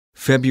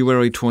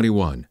February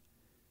 21.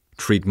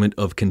 Treatment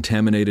of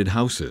contaminated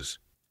houses.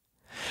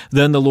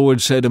 Then the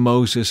Lord said to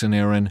Moses and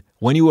Aaron,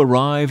 "When you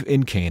arrive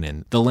in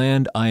Canaan, the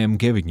land I am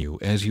giving you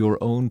as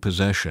your own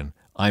possession,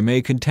 I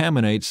may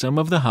contaminate some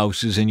of the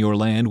houses in your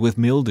land with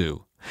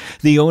mildew.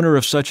 The owner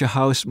of such a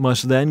house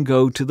must then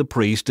go to the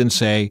priest and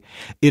say,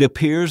 'It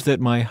appears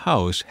that my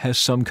house has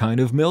some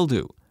kind of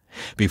mildew.'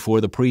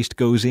 Before the priest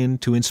goes in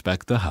to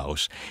inspect the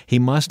house, he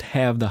must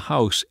have the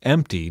house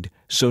emptied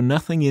so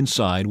nothing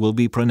inside will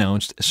be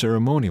pronounced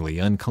ceremonially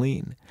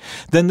unclean.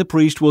 Then the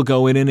priest will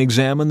go in and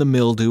examine the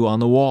mildew on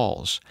the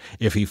walls.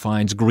 If he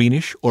finds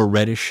greenish or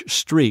reddish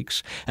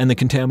streaks, and the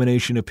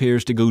contamination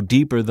appears to go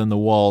deeper than the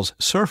wall's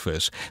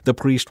surface, the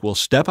priest will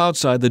step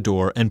outside the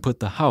door and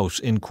put the house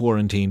in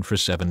quarantine for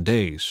 7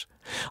 days.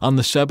 On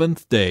the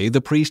 7th day,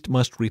 the priest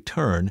must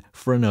return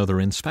for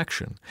another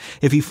inspection.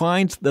 If he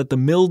finds that the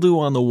mildew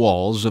on the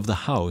walls of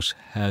the house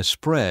has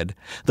spread,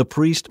 the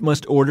priest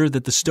must order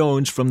that the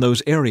stones from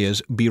those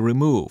areas be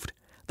removed.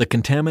 The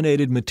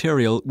contaminated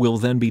material will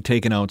then be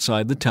taken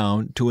outside the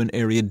town to an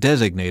area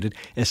designated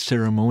as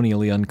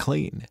ceremonially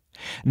unclean.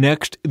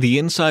 Next, the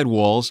inside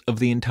walls of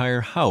the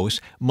entire house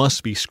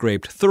must be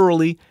scraped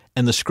thoroughly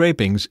and the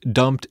scrapings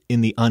dumped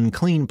in the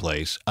unclean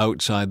place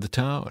outside the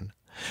town.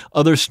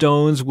 Other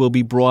stones will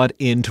be brought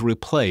in to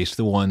replace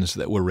the ones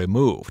that were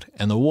removed,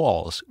 and the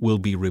walls will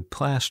be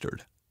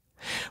replastered.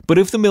 But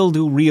if the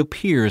mildew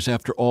reappears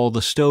after all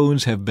the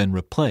stones have been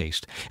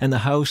replaced and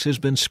the house has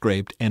been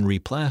scraped and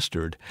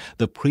replastered,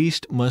 the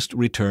priest must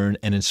return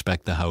and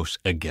inspect the house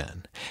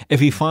again. If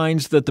he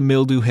finds that the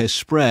mildew has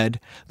spread,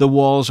 the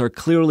walls are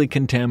clearly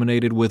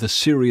contaminated with a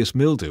serious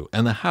mildew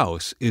and the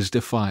house is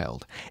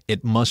defiled.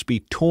 It must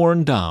be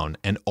torn down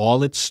and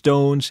all its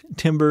stones,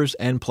 timbers,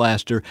 and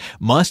plaster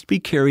must be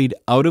carried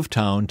out of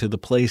town to the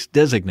place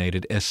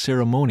designated as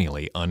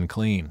ceremonially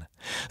unclean.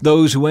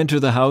 Those who enter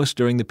the house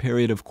during the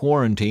period of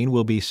quarantine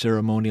will be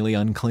ceremonially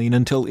unclean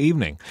until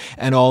evening,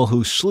 and all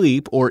who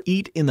sleep or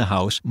eat in the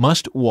house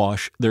must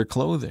wash their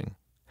clothing.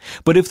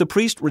 But if the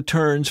priest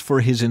returns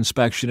for his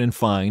inspection and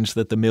finds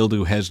that the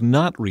mildew has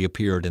not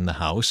reappeared in the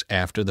house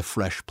after the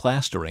fresh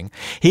plastering,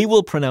 he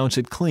will pronounce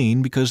it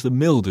clean because the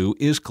mildew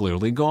is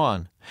clearly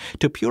gone.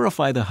 To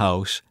purify the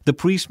house, the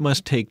priest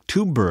must take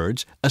 2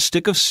 birds, a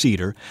stick of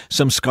cedar,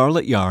 some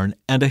scarlet yarn,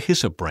 and a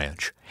hyssop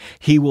branch.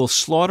 He will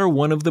slaughter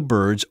one of the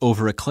birds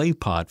over a clay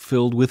pot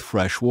filled with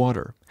fresh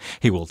water.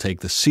 He will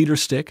take the cedar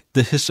stick,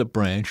 the hyssop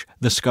branch,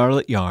 the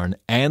scarlet yarn,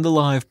 and the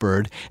live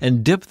bird,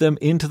 and dip them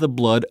into the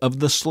blood of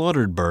the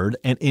slaughtered bird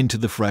and into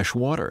the fresh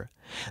water.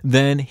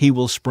 Then he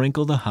will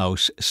sprinkle the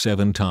house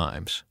 7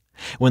 times.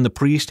 When the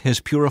priest has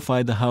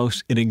purified the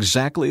house in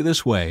exactly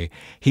this way,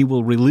 he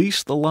will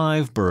release the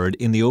live bird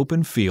in the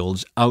open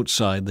fields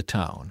outside the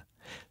town.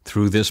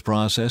 Through this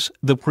process,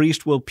 the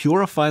priest will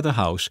purify the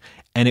house,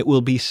 and it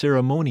will be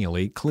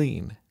ceremonially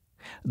clean.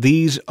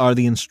 These are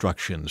the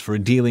instructions for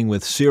dealing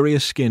with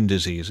serious skin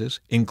diseases,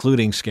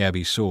 including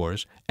scabby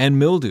sores, and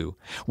mildew,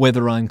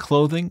 whether on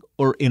clothing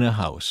or in a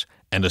house,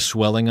 and a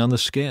swelling on the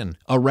skin,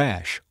 a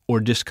rash, or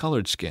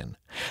discolored skin.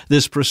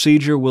 This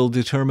procedure will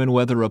determine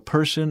whether a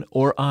person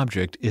or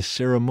object is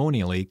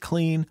ceremonially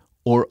clean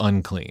or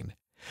unclean.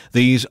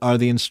 These are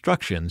the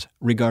instructions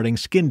regarding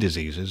skin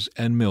diseases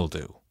and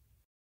mildew.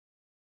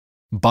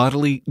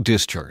 Bodily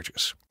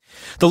discharges.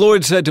 The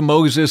Lord said to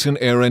Moses and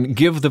Aaron,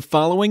 "Give the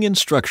following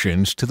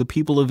instructions to the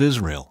people of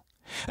Israel.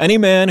 Any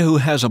man who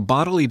has a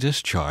bodily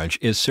discharge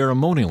is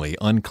ceremonially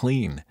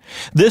unclean.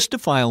 This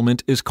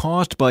defilement is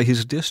caused by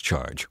his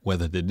discharge,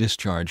 whether the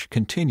discharge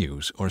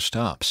continues or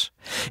stops.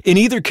 In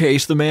either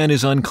case, the man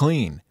is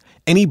unclean.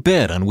 Any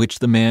bed on which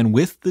the man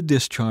with the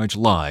discharge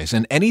lies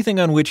and anything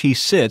on which he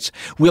sits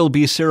will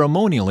be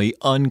ceremonially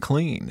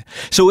unclean.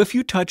 So if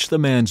you touch the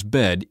man's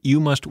bed, you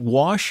must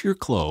wash your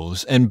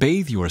clothes and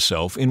bathe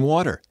yourself in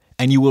water,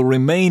 and you will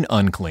remain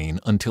unclean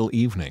until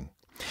evening.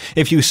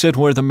 If you sit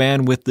where the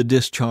man with the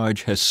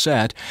discharge has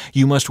sat,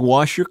 you must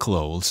wash your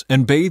clothes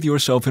and bathe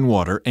yourself in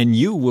water, and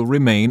you will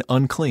remain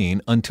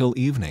unclean until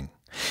evening.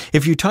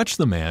 If you touch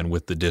the man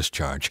with the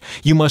discharge,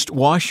 you must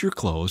wash your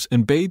clothes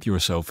and bathe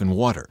yourself in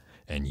water,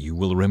 and you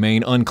will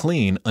remain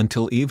unclean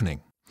until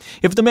evening.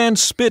 If the man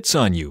spits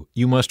on you,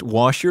 you must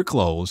wash your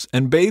clothes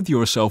and bathe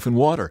yourself in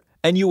water,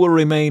 and you will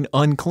remain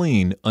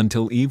unclean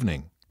until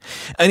evening.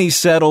 Any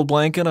saddle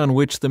blanket on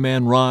which the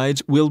man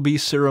rides will be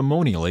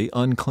ceremonially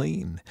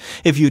unclean.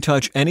 If you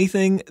touch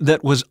anything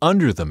that was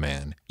under the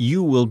man,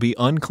 you will be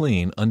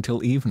unclean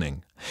until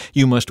evening.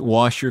 You must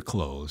wash your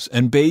clothes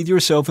and bathe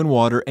yourself in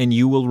water, and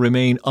you will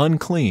remain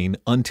unclean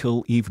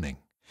until evening.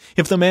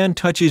 If the man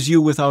touches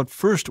you without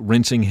first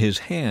rinsing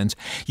his hands,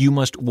 you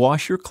must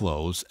wash your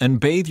clothes and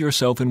bathe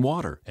yourself in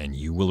water, and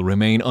you will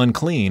remain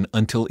unclean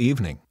until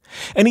evening.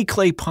 Any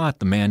clay pot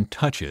the man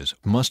touches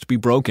must be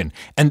broken,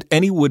 and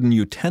any wooden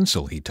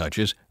utensil he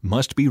touches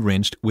must be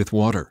rinsed with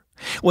water.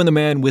 When the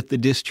man with the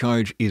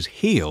discharge is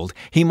healed,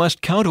 he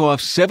must count off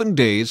 7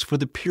 days for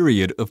the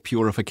period of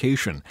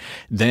purification.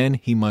 Then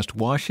he must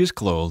wash his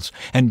clothes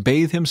and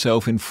bathe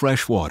himself in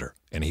fresh water,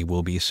 and he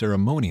will be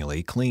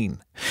ceremonially clean.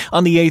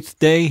 On the 8th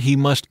day he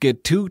must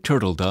get 2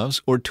 turtle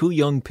doves or 2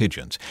 young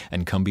pigeons,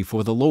 and come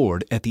before the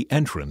Lord at the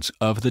entrance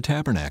of the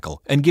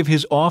tabernacle, and give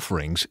his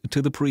offerings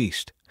to the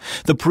priest.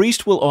 The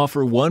priest will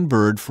offer one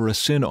bird for a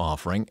sin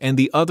offering and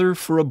the other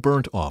for a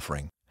burnt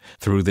offering.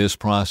 Through this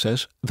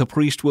process, the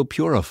priest will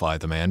purify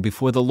the man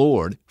before the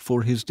Lord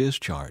for his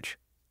discharge.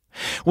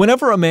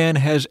 Whenever a man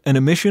has an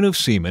emission of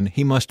semen,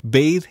 he must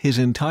bathe his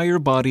entire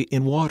body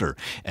in water,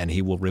 and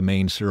he will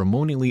remain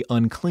ceremonially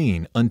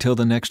unclean until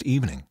the next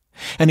evening.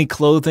 Any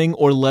clothing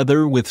or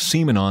leather with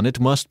semen on it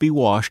must be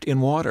washed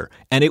in water,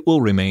 and it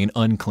will remain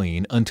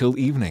unclean until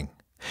evening.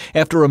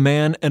 After a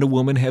man and a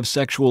woman have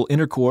sexual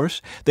intercourse,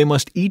 they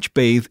must each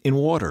bathe in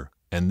water,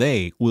 and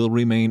they will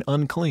remain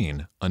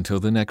unclean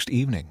until the next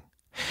evening.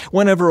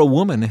 Whenever a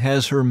woman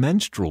has her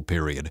menstrual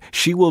period,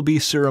 she will be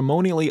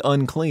ceremonially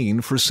unclean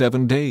for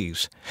 7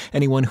 days.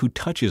 Anyone who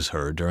touches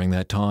her during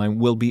that time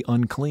will be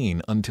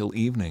unclean until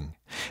evening.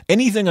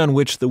 Anything on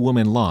which the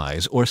woman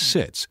lies or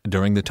sits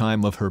during the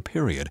time of her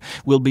period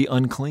will be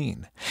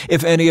unclean.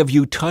 If any of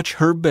you touch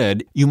her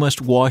bed, you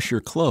must wash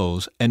your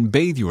clothes and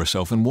bathe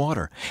yourself in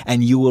water,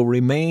 and you will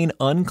remain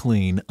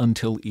unclean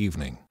until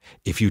evening.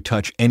 If you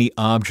touch any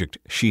object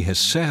she has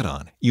sat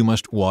on, you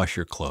must wash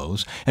your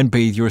clothes and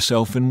bathe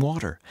yourself in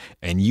water,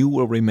 and you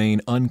will remain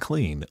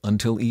unclean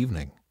until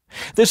evening.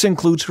 This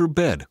includes her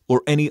bed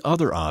or any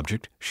other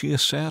object she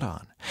has sat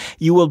on.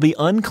 You will be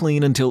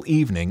unclean until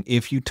evening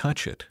if you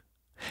touch it.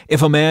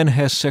 If a man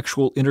has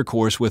sexual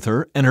intercourse with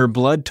her and her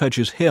blood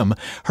touches him,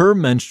 her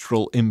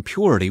menstrual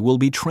impurity will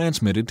be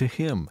transmitted to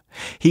him.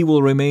 He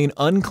will remain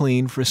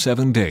unclean for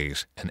 7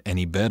 days, and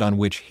any bed on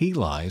which he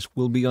lies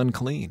will be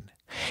unclean.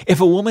 If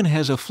a woman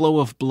has a flow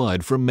of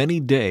blood for many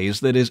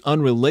days that is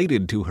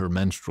unrelated to her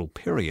menstrual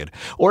period,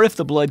 or if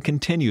the blood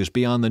continues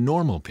beyond the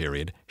normal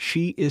period,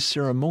 she is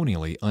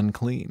ceremonially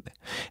unclean.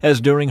 As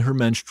during her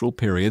menstrual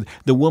period,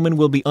 the woman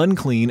will be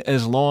unclean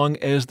as long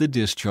as the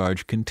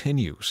discharge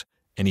continues.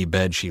 Any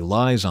bed she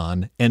lies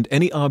on and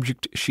any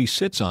object she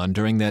sits on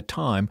during that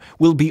time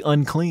will be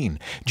unclean,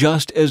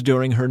 just as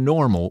during her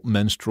normal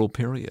menstrual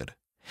period.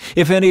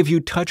 If any of you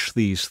touch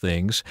these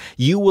things,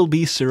 you will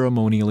be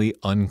ceremonially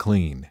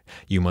unclean.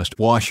 You must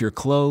wash your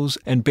clothes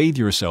and bathe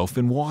yourself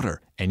in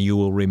water, and you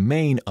will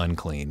remain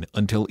unclean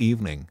until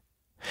evening.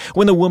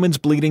 When the woman's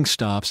bleeding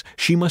stops,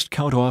 she must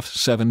count off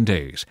 7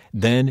 days.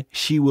 Then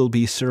she will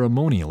be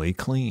ceremonially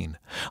clean.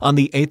 On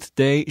the 8th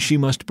day, she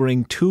must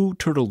bring 2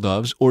 turtle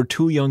doves or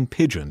 2 young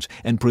pigeons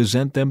and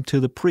present them to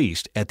the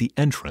priest at the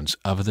entrance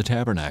of the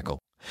tabernacle.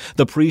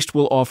 The priest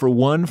will offer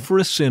one for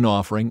a sin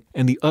offering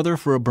and the other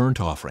for a burnt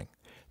offering.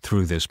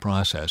 Through this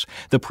process,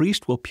 the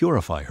priest will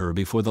purify her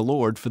before the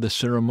Lord for the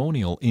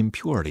ceremonial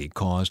impurity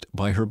caused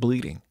by her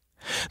bleeding.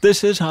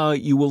 This is how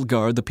you will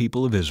guard the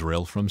people of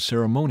Israel from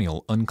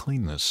ceremonial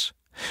uncleanness.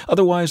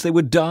 Otherwise they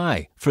would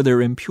die, for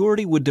their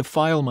impurity would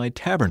defile my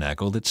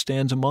tabernacle that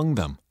stands among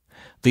them.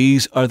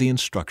 These are the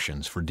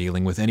instructions for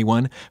dealing with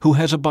anyone who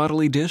has a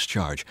bodily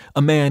discharge,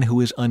 a man who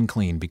is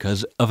unclean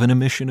because of an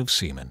emission of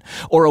semen,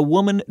 or a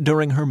woman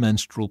during her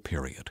menstrual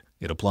period.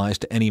 It applies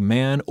to any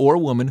man or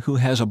woman who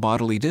has a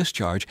bodily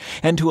discharge,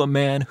 and to a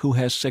man who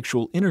has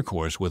sexual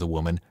intercourse with a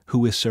woman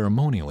who is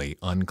ceremonially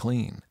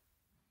unclean.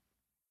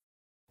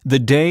 The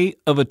Day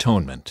of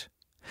Atonement.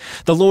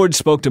 The Lord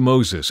spoke to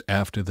Moses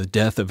after the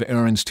death of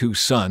Aaron's 2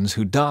 sons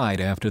who died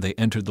after they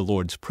entered the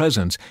Lord's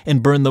presence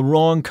and burned the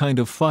wrong kind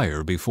of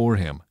fire before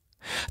him.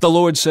 The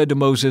Lord said to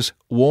Moses,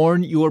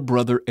 "Warn your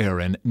brother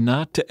Aaron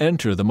not to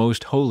enter the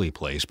most holy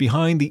place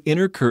behind the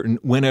inner curtain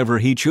whenever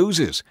he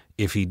chooses.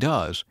 If he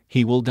does,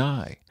 he will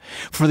die.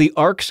 For the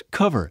ark's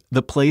cover,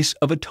 the place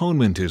of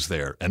atonement is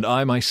there, and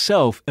I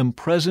myself am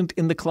present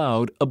in the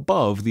cloud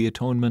above the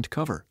atonement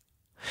cover."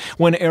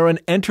 When Aaron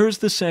enters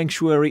the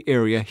sanctuary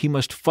area, he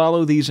must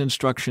follow these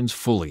instructions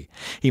fully.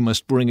 He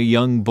must bring a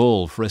young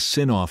bull for a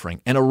sin offering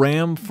and a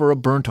ram for a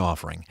burnt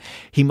offering.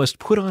 He must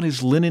put on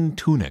his linen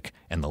tunic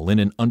and the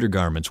linen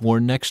undergarments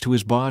worn next to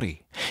his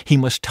body. He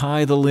must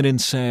tie the linen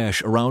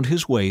sash around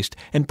his waist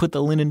and put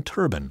the linen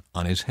turban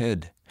on his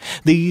head.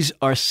 These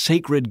are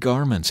sacred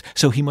garments,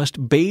 so he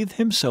must bathe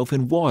himself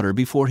in water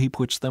before he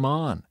puts them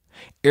on.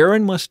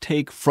 Aaron must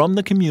take from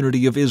the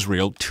community of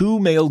Israel 2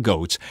 male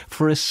goats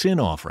for a sin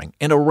offering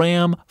and a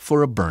ram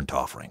for a burnt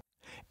offering.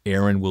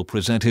 Aaron will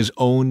present his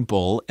own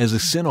bull as a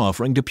sin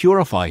offering to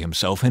purify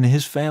himself and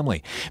his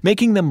family,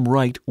 making them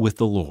right with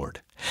the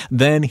Lord.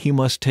 Then he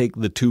must take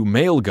the 2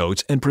 male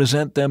goats and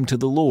present them to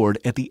the Lord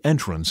at the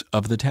entrance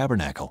of the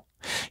tabernacle.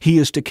 He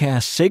is to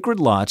cast sacred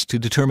lots to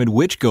determine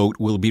which goat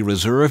will be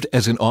reserved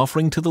as an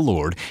offering to the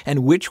Lord and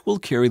which will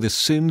carry the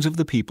sins of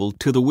the people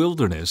to the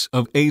wilderness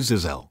of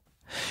Azazel.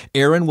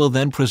 Aaron will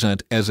then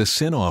present as a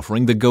sin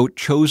offering the goat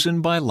chosen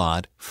by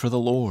lot for the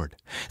Lord.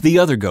 The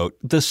other goat,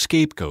 the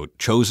scapegoat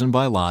chosen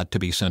by lot to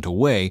be sent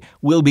away,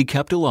 will be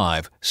kept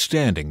alive,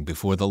 standing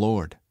before the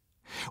Lord.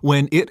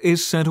 When it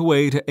is sent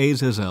away to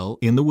Azazel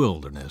in the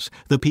wilderness,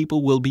 the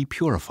people will be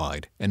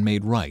purified and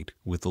made right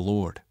with the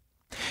Lord.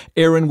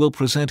 Aaron will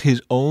present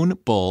his own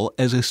bull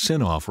as a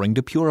sin offering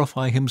to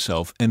purify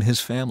himself and his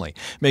family,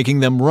 making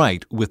them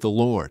right with the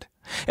Lord.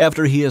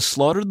 After he has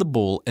slaughtered the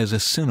bull as a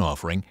sin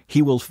offering,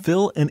 he will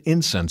fill an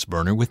incense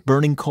burner with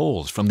burning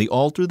coals from the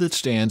altar that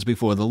stands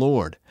before the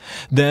Lord.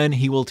 Then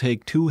he will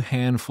take 2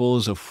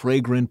 handfuls of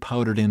fragrant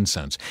powdered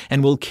incense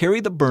and will carry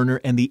the burner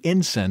and the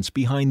incense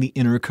behind the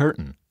inner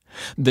curtain.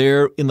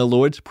 There, in the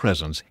Lord's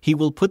presence, he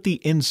will put the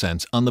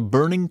incense on the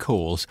burning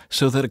coals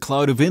so that a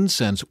cloud of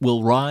incense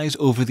will rise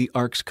over the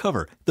ark's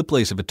cover, the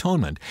place of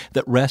atonement,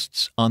 that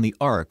rests on the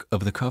ark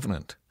of the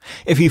covenant.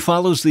 If he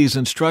follows these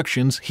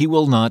instructions, he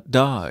will not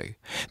die.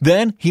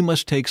 Then he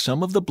must take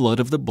some of the blood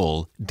of the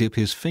bull, dip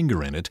his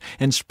finger in it,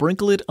 and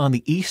sprinkle it on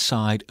the east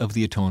side of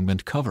the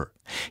atonement cover.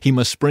 He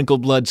must sprinkle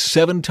blood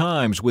 7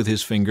 times with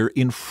his finger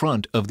in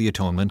front of the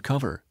atonement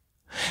cover.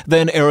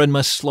 Then Aaron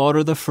must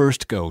slaughter the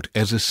first goat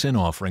as a sin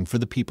offering for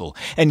the people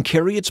and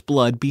carry its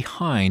blood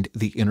behind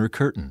the inner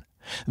curtain.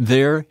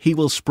 There he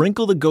will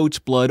sprinkle the goat's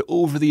blood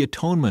over the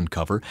atonement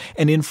cover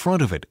and in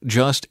front of it,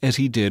 just as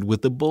he did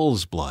with the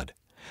bull's blood.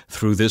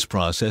 Through this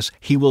process,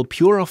 he will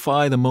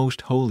purify the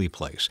most holy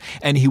place,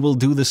 and he will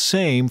do the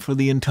same for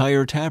the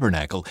entire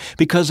tabernacle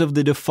because of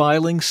the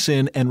defiling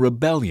sin and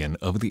rebellion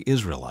of the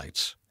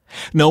Israelites.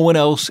 No one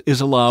else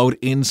is allowed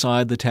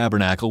inside the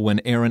tabernacle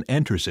when Aaron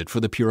enters it for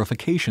the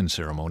purification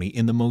ceremony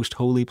in the most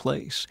holy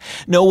place.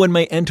 No one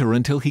may enter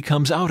until he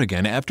comes out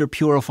again after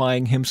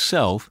purifying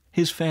himself,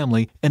 his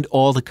family, and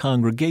all the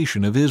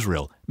congregation of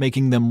Israel,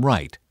 making them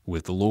right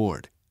with the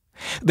Lord.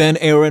 Then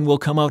Aaron will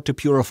come out to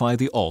purify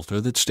the altar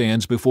that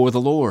stands before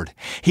the Lord.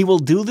 He will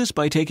do this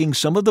by taking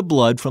some of the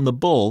blood from the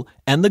bull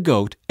and the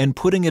goat and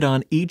putting it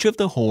on each of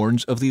the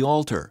horns of the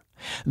altar.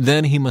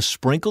 Then he must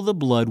sprinkle the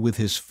blood with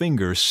his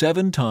finger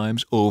 7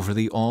 times over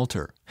the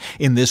altar.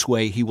 In this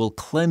way he will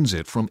cleanse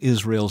it from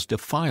Israel's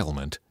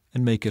defilement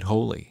and make it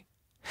holy.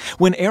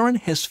 When Aaron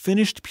has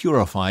finished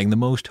purifying the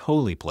most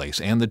holy place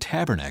and the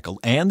tabernacle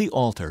and the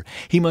altar,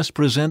 he must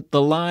present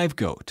the live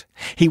goat.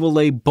 He will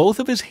lay both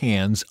of his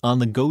hands on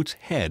the goat's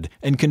head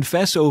and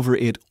confess over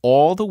it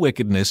all the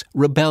wickedness,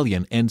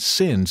 rebellion, and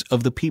sins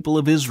of the people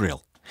of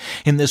Israel.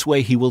 In this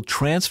way he will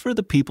transfer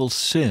the people's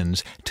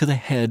sins to the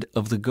head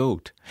of the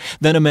goat.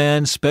 Then a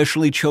man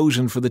specially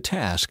chosen for the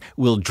task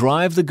will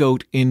drive the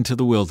goat into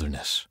the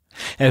wilderness.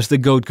 As the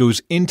goat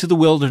goes into the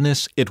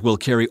wilderness, it will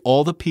carry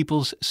all the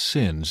people's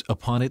sins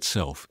upon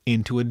itself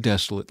into a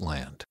desolate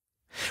land.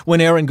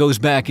 When Aaron goes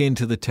back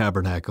into the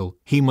tabernacle,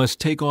 he must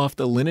take off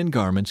the linen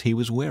garments he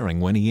was wearing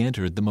when he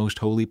entered the most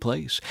holy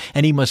place,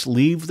 and he must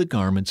leave the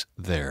garments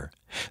there.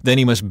 Then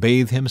he must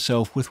bathe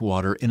himself with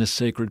water in a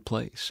sacred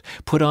place,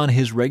 put on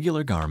his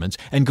regular garments,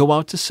 and go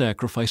out to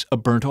sacrifice a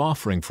burnt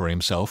offering for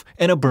himself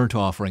and a burnt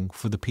offering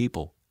for the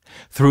people.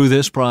 Through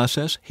this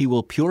process, he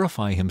will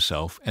purify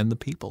himself and the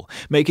people,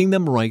 making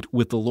them right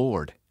with the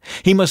Lord.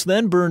 He must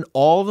then burn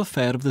all the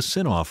fat of the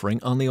sin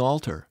offering on the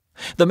altar.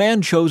 The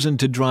man chosen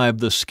to drive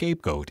the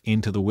scapegoat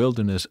into the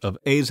wilderness of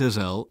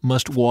Azazel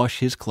must wash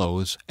his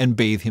clothes and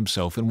bathe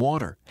himself in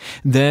water.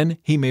 Then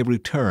he may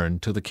return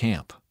to the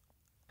camp.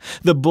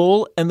 The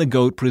bull and the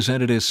goat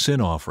presented as sin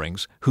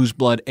offerings, whose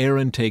blood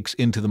Aaron takes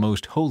into the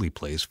most holy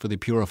place for the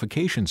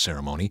purification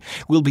ceremony,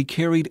 will be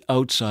carried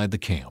outside the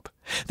camp.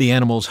 The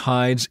animal's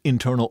hides,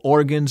 internal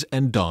organs,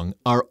 and dung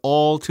are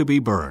all to be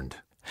burned.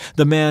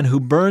 The man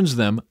who burns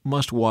them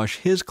must wash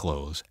his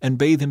clothes and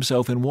bathe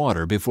himself in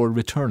water before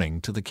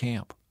returning to the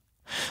camp.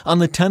 On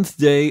the 10th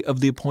day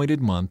of the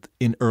appointed month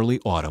in early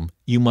autumn,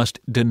 you must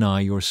deny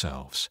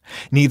yourselves.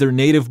 Neither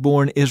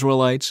native-born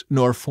Israelites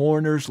nor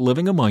foreigners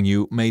living among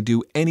you may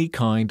do any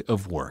kind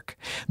of work.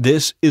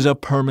 This is a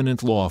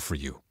permanent law for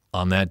you.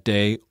 On that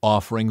day,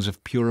 offerings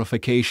of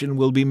purification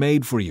will be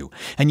made for you,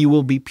 and you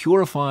will be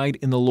purified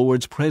in the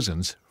Lord's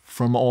presence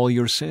from all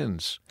your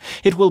sins.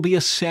 It will be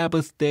a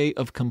Sabbath day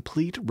of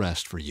complete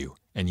rest for you,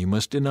 and you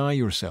must deny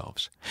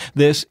yourselves.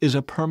 This is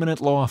a permanent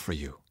law for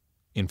you.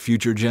 In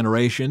future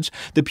generations,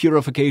 the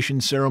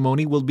purification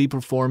ceremony will be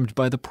performed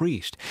by the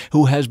priest,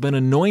 who has been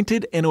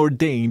anointed and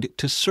ordained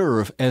to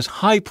serve as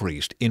high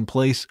priest in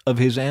place of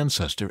his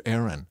ancestor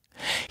Aaron.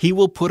 He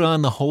will put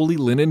on the holy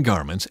linen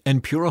garments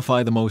and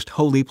purify the most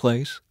holy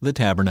place, the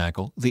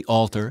tabernacle, the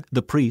altar,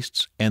 the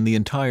priests, and the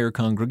entire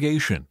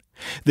congregation.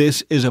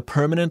 This is a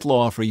permanent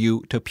law for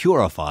you to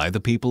purify the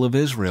people of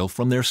Israel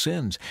from their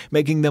sins,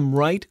 making them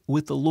right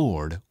with the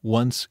Lord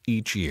once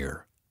each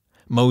year.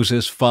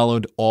 Moses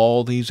followed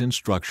all these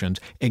instructions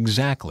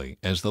exactly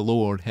as the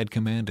Lord had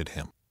commanded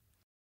him.